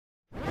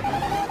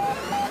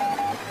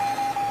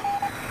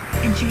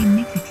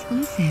Jmix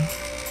exclusive.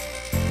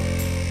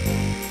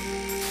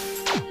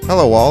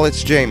 Hello all,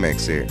 it's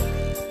Jmix here,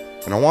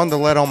 and I wanted to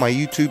let all my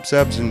YouTube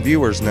subs and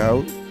viewers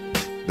know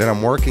that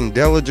I'm working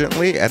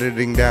diligently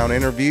editing down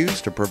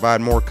interviews to provide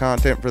more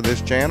content for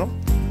this channel.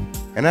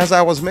 And as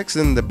I was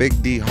mixing the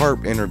Big D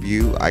Harp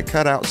interview, I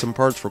cut out some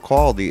parts for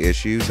quality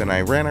issues and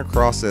I ran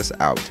across this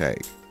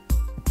outtake.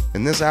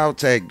 In this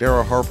outtake,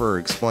 Darryl Harper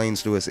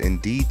explains to us in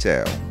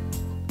detail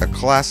a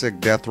classic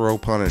death row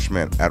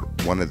punishment at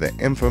one of the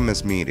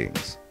infamous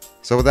meetings.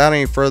 So without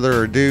any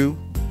further ado,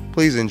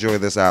 please enjoy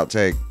this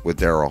outtake with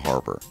Darryl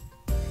Harper.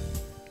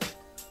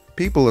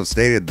 People have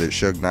stated that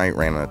Suge Knight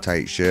ran a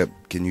tight ship.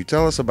 Can you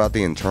tell us about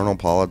the internal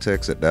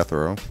politics at death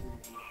row?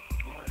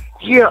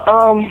 Yeah,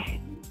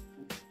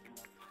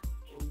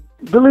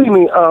 believe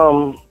me,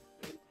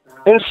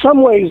 in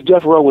some ways,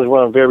 death row was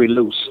run very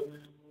loose.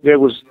 There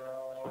was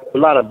a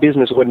lot of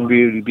business wasn't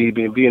really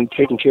being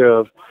taken care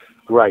of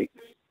right,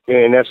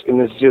 and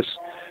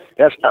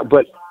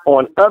but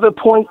on other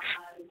points,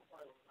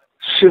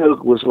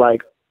 Suge was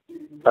like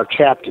a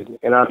captain,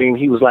 and I mean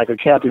he was like a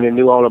captain and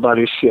knew all about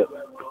his ship.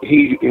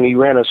 He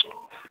ran a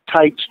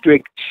tight,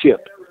 strict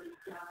ship.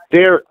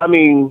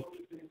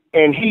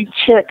 And he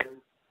checked.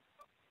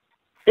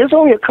 There's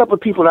only a couple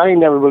of people that I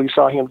ain't never really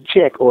saw him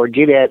check or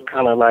get at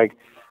kind of like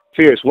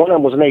fierce. One of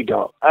them was Nate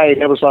Dogg. I ain't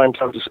never saw him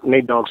talk to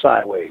Nate Dogg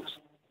sideways.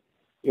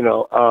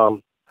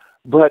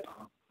 But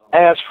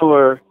as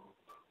for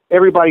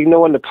everybody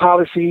knowing the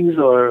policies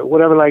or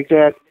whatever like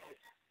that,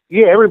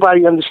 yeah,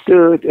 everybody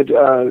understood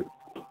that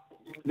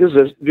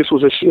this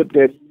was a ship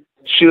that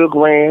Suge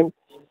ran,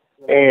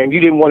 and you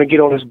didn't want to get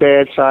on his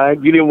bad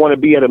side. You didn't want to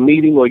be at a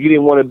meeting, or you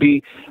didn't want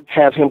to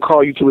have him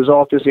call you to his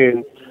office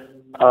and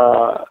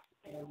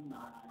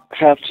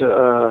have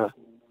to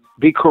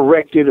be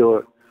corrected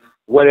or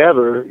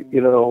whatever,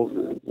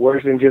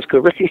 worse than just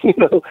correct,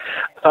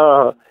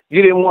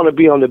 you didn't want to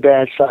be on the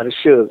bad side of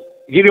Suge.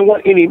 You didn't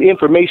want any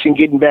information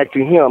getting back to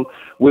him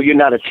where you're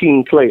not a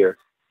team player.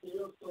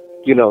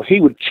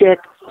 He would check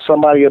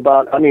somebody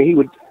about,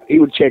 he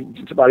would check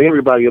just about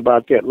everybody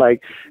about that.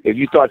 Like if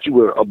you thought you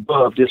were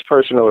above this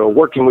person or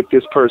working with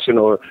this person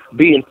or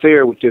being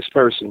fair with this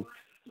person,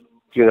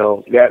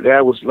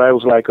 that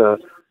was like a,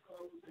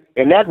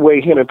 and that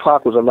way him and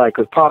Pac was alike,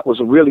 because Pac was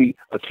really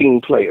a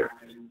team player,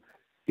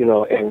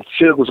 and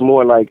Suge was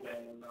more like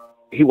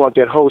he wanted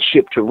that whole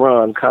ship to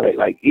run kind of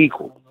like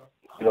equal,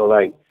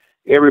 like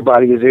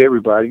everybody is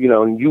everybody,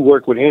 and you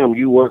work with him,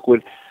 you work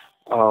with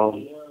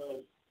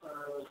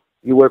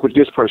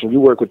this person,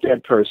 you work with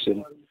that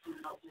person.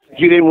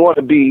 You didn't want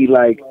to be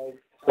like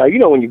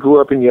when you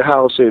grew up in your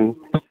house and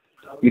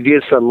you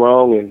did something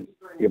wrong and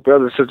your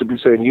brother and sister be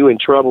saying you in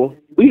trouble.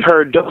 We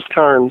heard those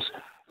terms.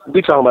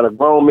 We talking about a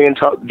grown man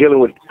dealing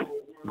with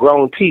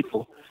grown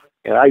people,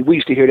 and we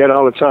used to hear that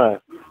all the time.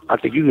 I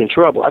think you in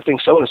trouble. I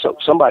think so and so,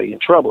 somebody in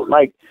trouble.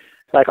 Like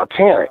a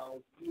parent.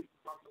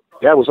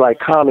 That was like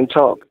common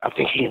talk. I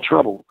think he in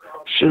trouble.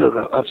 Should have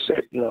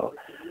upset,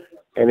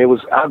 And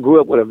I grew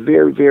up with a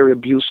very, very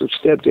abusive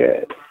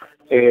stepdad.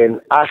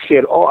 And I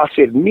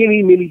said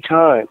many, many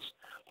times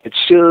that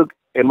Suge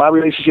and my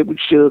relationship with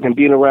Suge and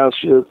being around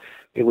Suge,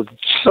 it was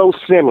so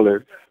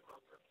similar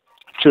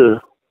to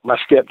my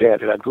stepdad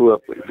that I grew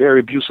up with, a very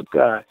abusive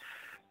guy.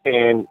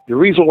 And the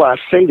reason why I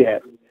say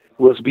that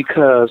was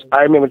because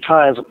I remember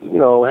times,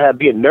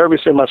 being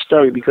nervous in my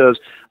stomach because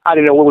I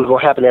didn't know what was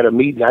going to happen at a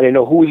meeting. I didn't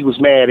know who he was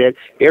mad at.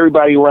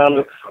 Everybody around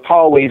the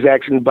hallways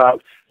asking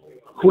about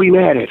who he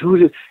mad at.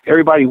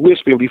 Everybody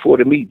whispering before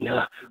the meeting.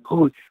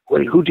 Who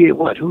did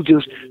what?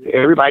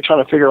 Everybody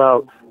trying to figure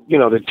out,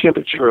 the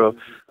temperature of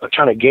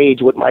trying to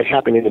gauge what might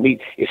happen in the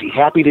meeting. Is he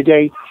happy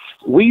today?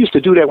 We used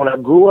to do that when I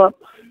grew up.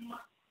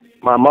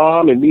 My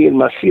mom and me and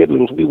my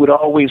siblings, we would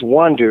always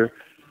wonder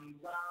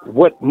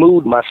what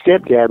mood my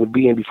stepdad would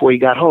be in before he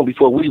got home,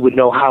 before we would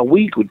know how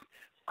we could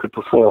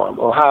perform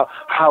or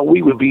how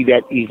we would be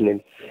that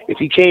evening. If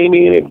he came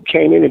in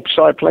and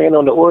started playing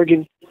on the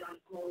organ,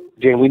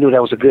 then we knew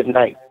that was a good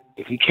night.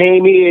 If he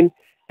came in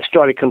and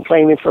started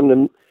complaining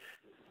then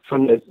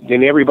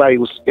every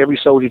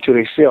soldier to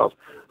themselves.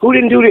 Who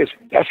didn't do this?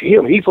 That's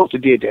him. He supposed to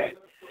did that.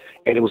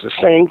 And it was the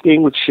same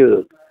thing with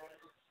Suge.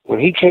 When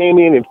he came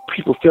in and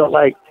people felt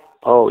like,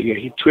 oh yeah,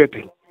 he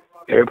tripping.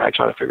 Everybody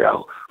trying to figure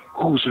out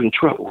who's in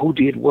trouble, who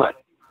did what.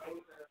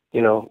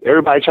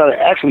 Everybody trying to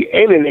actually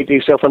alienate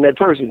themselves from that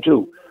person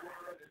too.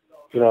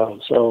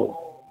 So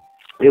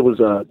it was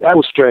that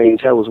was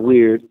strange. That was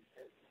weird.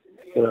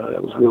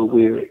 That was real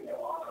weird.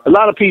 A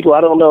lot of people,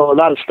 I don't know, a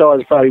lot of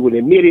stars probably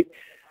wouldn't admit it,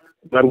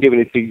 but I'm giving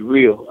it to you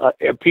real.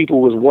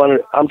 People was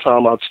wondering, I'm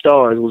talking about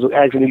stars, was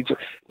asking each other,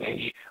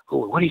 man,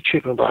 what are you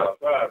tripping about?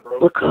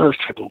 What Cuz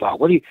tripping about?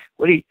 What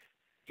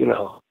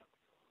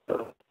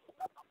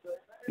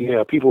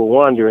people were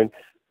wondering,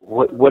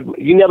 what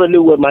you never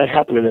knew what might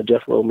happen in a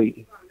death row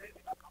meeting.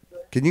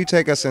 Can you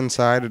take us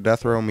inside a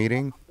death row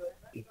meeting?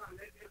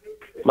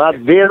 My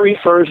very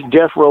first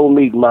death row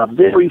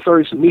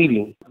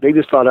meeting, they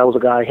just thought I was a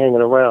guy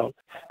hanging around.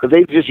 Because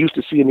they just used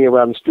to seeing me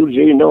around the studio.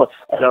 They didn't know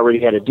I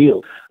already had a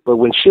deal. But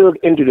when Suge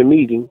entered the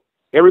meeting,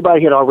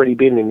 everybody had already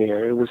been in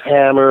there. It was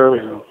Hammer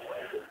and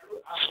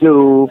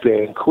Snoop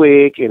and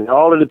Quick and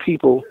all of the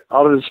people,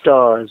 all of the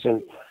stars.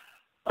 And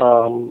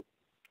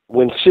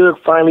when Suge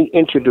finally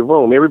entered the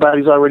room,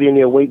 everybody's already in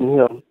there waiting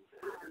him.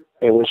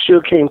 And when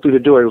Suge came through the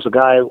door, there was a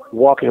guy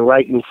walking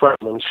right in front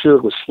of him.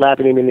 Suge was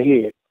slapping him in the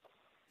head,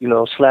 you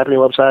know, slapping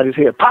him upside his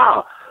head.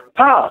 Pow!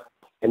 Pow!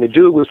 And the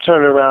dude was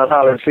turning around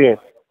hollering, saying,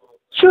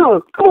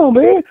 Suge, come on,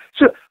 man.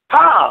 Suge,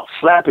 pow!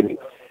 Slapping him.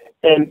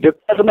 And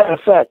as a matter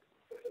of fact,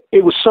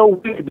 it was so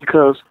weird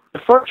because the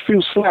first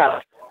few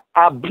slaps,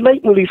 I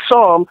blatantly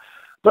saw him,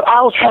 but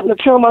I was having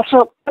to tell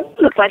myself, it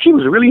looked like he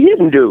was really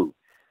hitting dude.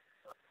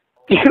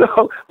 You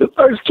know, the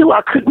first two,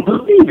 I couldn't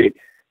believe it.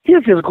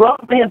 Here's this grown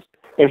man,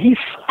 and he's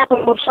slapping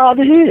him upside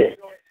the head.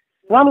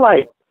 And I'm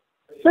like,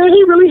 man,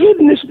 he really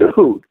hitting this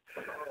dude.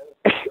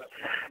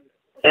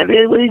 And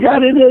then when he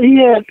got in there, he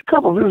had a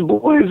couple of his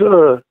boys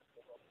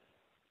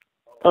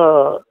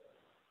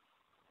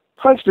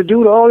punched the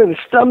dude all in the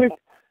stomach.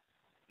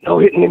 No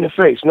hitting in the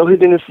face, no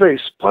hitting in the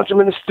face. Punch him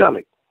in the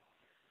stomach.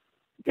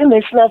 Then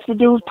they snatched the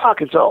dude's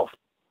pockets off,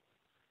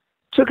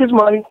 took his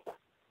money,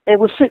 and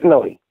was sitting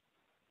on him.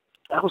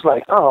 I was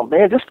like, oh,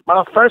 man, this is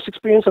my first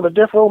experience of a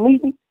death row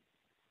meeting.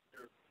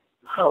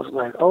 I was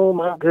like, oh,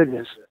 my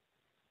goodness.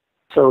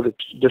 So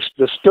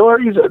the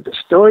stories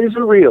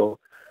are real.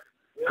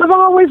 Because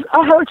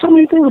I heard so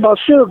many things about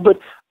Suge, but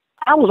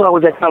I was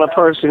always that kind of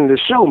person to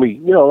show me.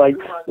 You know, like,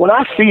 when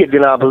I see it,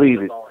 then I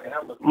believe it.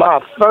 My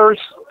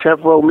first death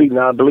row meeting,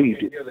 I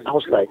believed it. I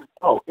was like,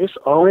 oh, it's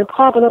already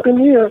popping up in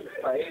here.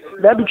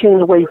 That became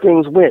the way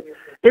things went.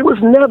 It was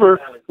never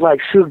like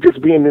Suge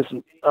just being this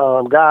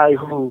guy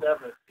who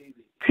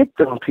picked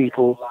on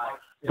people,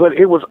 but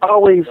it was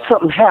always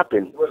something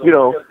happened, you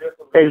know,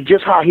 and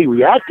just how he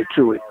reacted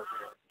to it.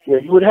 You know,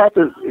 you would have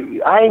to,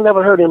 I ain't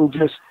never heard him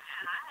just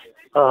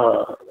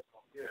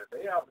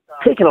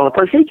picking on a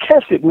person. He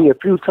tested me a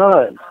few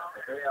times,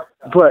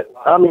 but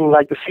I mean,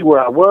 like, to see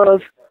where I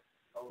was,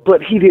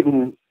 but he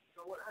didn't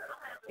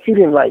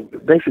like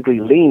basically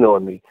lean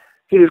on me.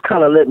 He just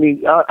kind of let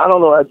me, I don't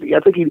know, I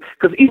think he,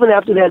 because even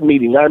after that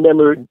meeting, I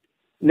remember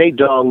Nate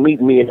Dogg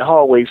meeting me in the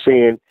hallway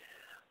saying,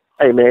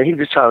 hey, man, he's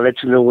just trying to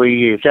let you know where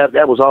he is.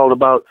 That was all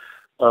about,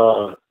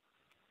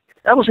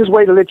 that was his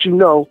way to let you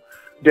know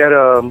that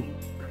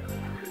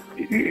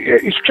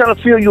he's trying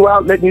to feel you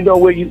out, letting you know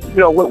where you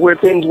know, where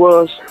things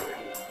was,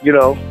 you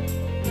know.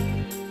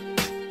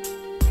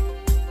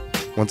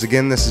 Once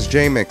again, this is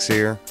Jmix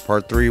here.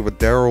 Part 3 with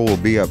Darryl will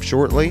be up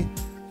shortly.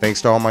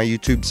 Thanks to all my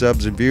YouTube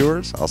subs and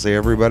viewers. I'll see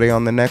everybody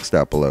on the next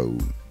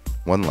upload.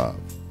 One love.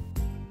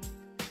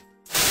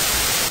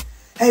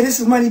 Hey,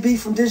 this is Money B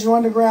from Digital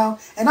Underground,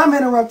 and I'm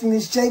interrupting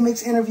this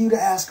Jmix interview to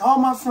ask all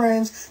my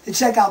friends to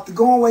check out the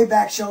Going Way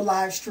Back Show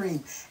live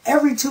stream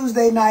every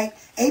Tuesday night,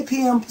 8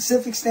 p.m.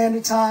 Pacific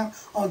Standard Time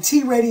on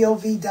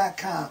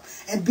TRadioV.com.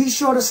 And be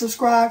sure to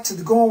subscribe to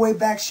the Going Way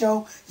Back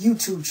Show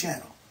YouTube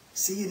channel.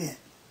 See you then.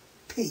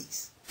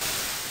 Peace.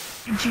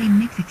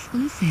 Jmix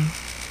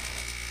exclusive.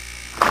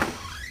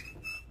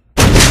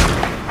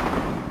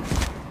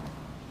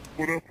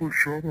 What up,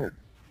 shut up.